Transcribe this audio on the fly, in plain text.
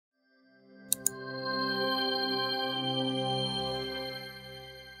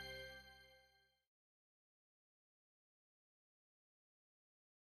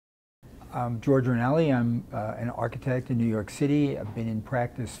I'm George Ranalli. I'm an architect in New York City. I've been in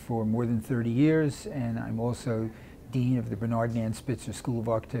practice for more than 30 years, and I'm also Dean of the Bernard and Ann Spitzer School of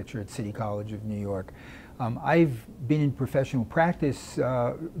Architecture at City College of New York. I've been in professional practice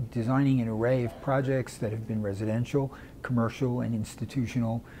designing an array of projects that have been residential, commercial, and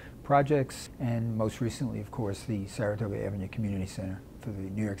institutional projects, and most recently, of course, the Saratoga Avenue Community Center for the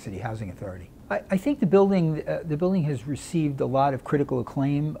New York City Housing Authority. I think the building has received a lot of critical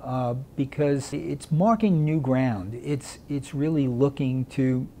acclaim because it's marking new ground. It's really looking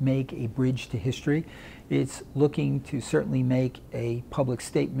to make a bridge to history. It's looking to certainly make a public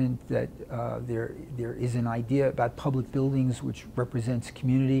statement that there is an idea about public buildings which represents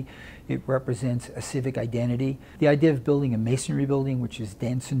community. It represents a civic identity. The idea of building a masonry building which is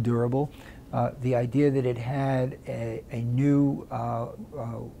dense and durable. The idea that it had a new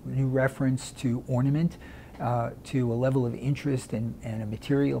reference to ornament, to a level of interest and a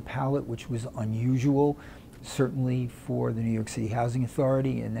material palette which was unusual, certainly for the New York City Housing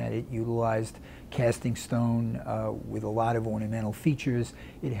Authority, in that it utilized casting stone with a lot of ornamental features.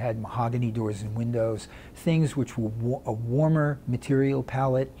 It had mahogany doors and windows, things which were a warmer material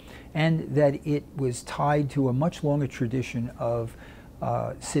palette, and that it was tied to a much longer tradition of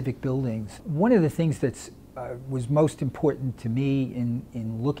civic buildings. One of the things that was most important to me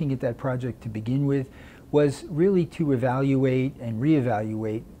in looking at that project to begin with was really to evaluate and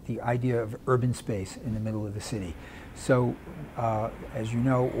reevaluate the idea of urban space in the middle of the city. So, as you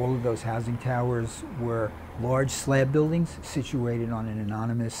know, all of those housing towers were large slab buildings situated on an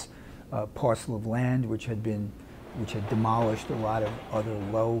anonymous parcel of land which had demolished a lot of other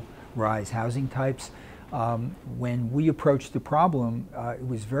low-rise housing types. When we approached the problem, it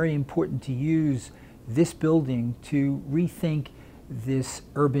was very important to use this building to rethink this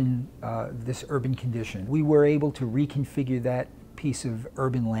urban condition. We were able to reconfigure that piece of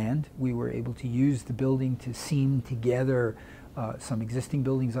urban land. We were able to use the building to seam together some existing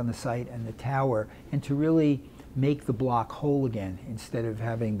buildings on the site and the tower, and to really make the block whole again, instead of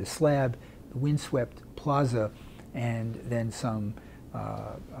having the slab, the windswept plaza, and then some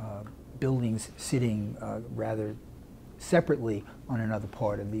buildings sitting rather separately on another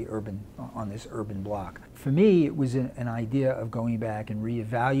part of the this urban block. For me, it was an idea of going back and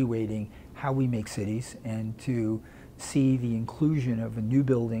reevaluating how we make cities, and to see the inclusion of a new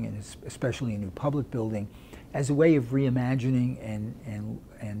building, and especially a new public building, as a way of reimagining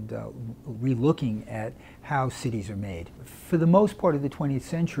and re-looking at how cities are made. For the most part of the 20th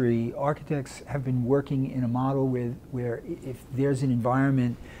century, architects have been working in a model where if there's an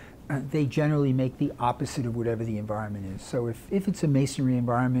environment, they generally make the opposite of whatever the environment is. So if it's a masonry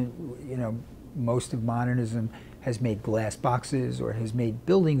environment, you know, most of modernism has made glass boxes or has made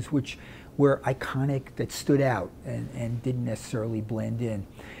buildings which were iconic, that stood out and didn't necessarily blend in.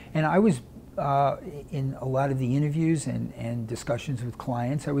 And I was, in a lot of the interviews and discussions with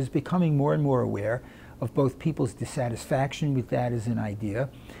clients, I was becoming more and more aware of both people's dissatisfaction with that as an idea,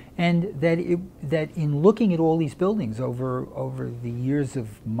 and that in looking at all these buildings over the years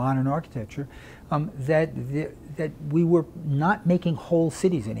of modern architecture, that we were not making whole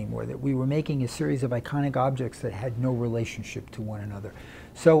cities anymore, that we were making a series of iconic objects that had no relationship to one another.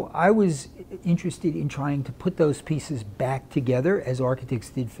 So I was interested in trying to put those pieces back together, as architects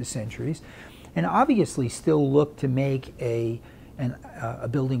did for centuries, and obviously still look to make a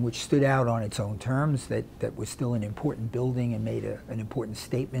building which stood out on its own terms, that was still an important building and made an important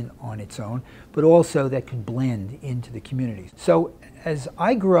statement on its own, but also that could blend into the communities. So as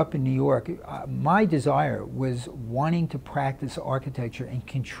I grew up in New York, my desire was wanting to practice architecture and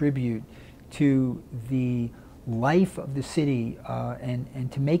contribute to the life of the city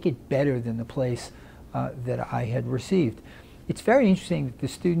and to make it better than the place that I had received. It's very interesting that the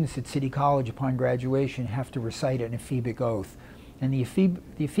students at City College upon graduation have to recite an ephebic oath. And the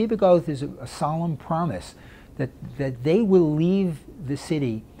ephebic oath is a solemn promise that they will leave the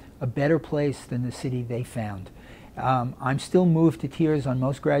city a better place than the city they found. I'm still moved to tears on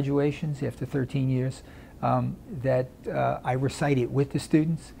most graduations after 13 years that I recite it with the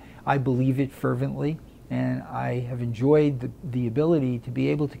students. I believe it fervently, and I have enjoyed the ability to be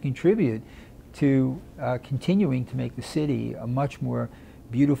able to contribute to continuing to make the city a much more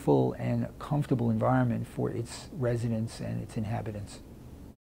beautiful and comfortable environment for its residents and its inhabitants.